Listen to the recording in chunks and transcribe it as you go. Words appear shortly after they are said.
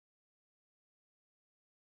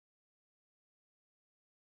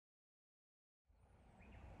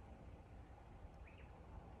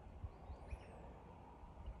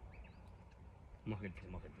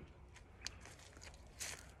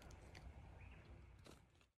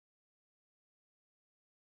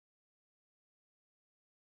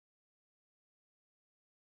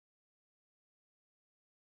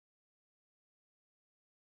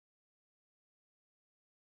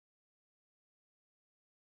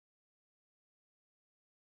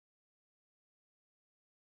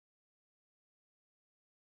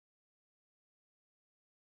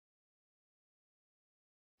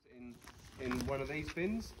In one of these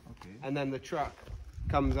bins, and then the truck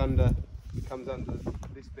comes under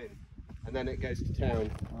this bin, and then it goes to town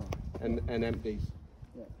and empties.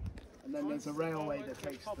 Yeah. And then there's a railway that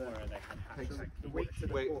takes the wheat to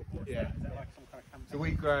the port. Yeah. So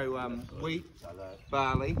we grow wheat,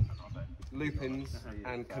 barley, lupins,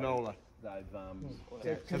 and canola.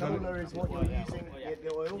 Canola is what you're using,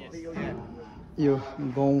 the oil that you're using. यो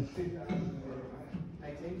गहुँ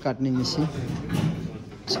काट्ने machine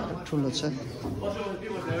ठुलो छ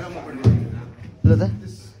ल त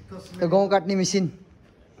यो गहुँ काट्ने machine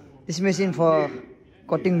this machine for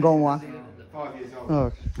cutting गहुँ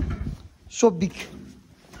oh so big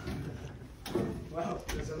Well,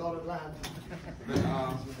 there's a lot of land.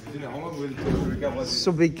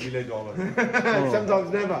 so big Sometimes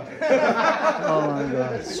never. oh my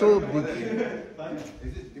god so big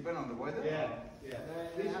Is it depend on the weather? Yeah.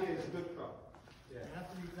 This year is a good crop. You have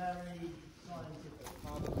to be very scientific.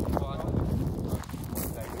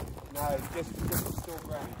 No, just to store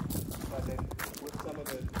ground. But then with some of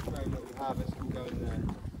the grain that we harvest will go in there.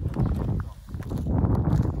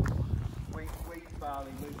 Wheat,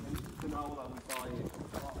 barley, lupin, canola we buy in.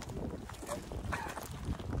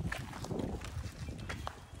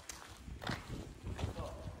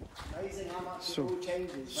 Amazing how much it all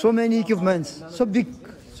changes. so many equipments so big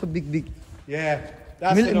Yeah,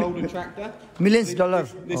 that's an older tractor. millions dollar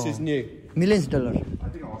This is new. millions dollar I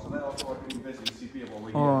think also they also want to invest in CP over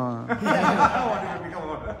here. oh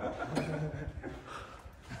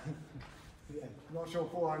Not sure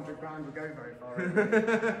 400 grand would go very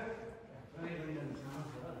far.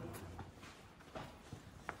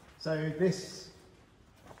 So this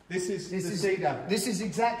This is cedar. This is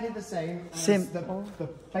exactly the same as Same.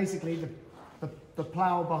 basically the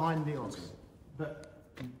plough behind the ox, but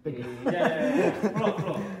bigger.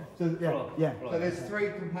 So, Yeah. So there's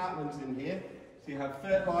 3 compartments in here. So you have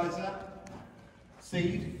fertilizer,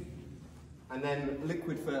 seed, and then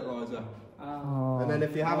liquid fertilizer. And then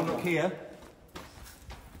if you have a look here,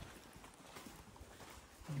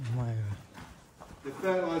 my god the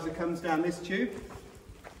fertilizer comes down this tube.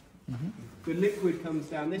 The liquid comes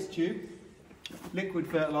down this tube, liquid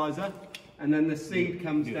fertilizer, and then the seed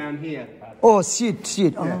comes down here. oh seed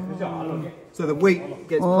So the wheat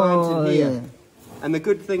gets planted oh here. yeah. And the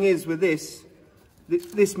good thing is with this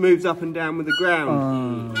moves up and down with the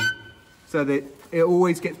ground. So that it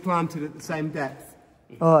always gets planted at the same depth.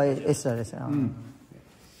 oh yes sir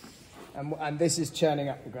And this is churning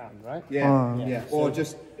up the ground, right? Yeah, yeah. Or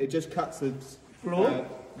it just cuts the Flow.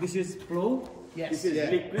 This is flow. Yes. This is Yeah.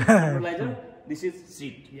 liquid fertilizer. This is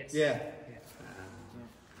seed. Yes. Yeah.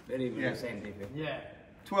 Very Yeah. scientific. Yeah.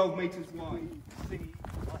 12 meters wide.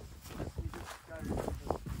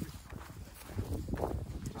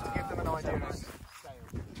 Just to give them an idea of scale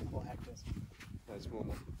or hectares. No,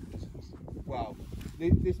 smaller. Well,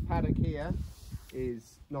 this paddock here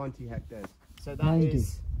is 90 hectares. So that 90.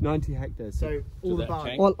 is 90 hectares. so all the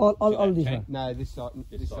barley. all this one No, this side.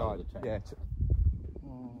 This side side. of the tank. Yeah.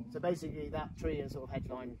 So basically that tree is sort of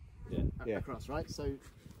headline Yeah. across, right? So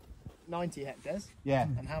 90 hectares. Yeah.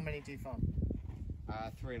 And how many do you farm?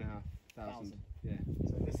 3,500. Yeah.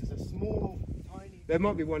 So this is a small, tiny. There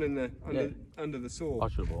might be one in the under the saw. I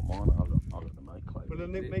should have bought mine. I've got the make clover. Will the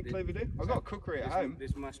make clover do? I've got a cookery at home.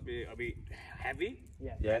 This must be a bit heavy.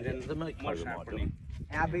 Yeah, and then the make More clover might do. sharpening.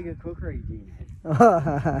 How big a cookery do you have?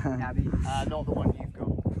 How big? Not the one you've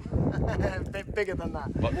got. Bit bigger than that.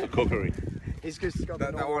 What's the cookery? It's just got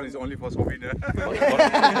That the one is only for souvenir. What's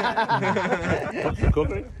the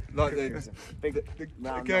cookery? Like the big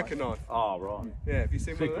gherkin knife. Oh, right. Yeah, have you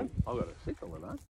seen one of them? I've got a sickle with that.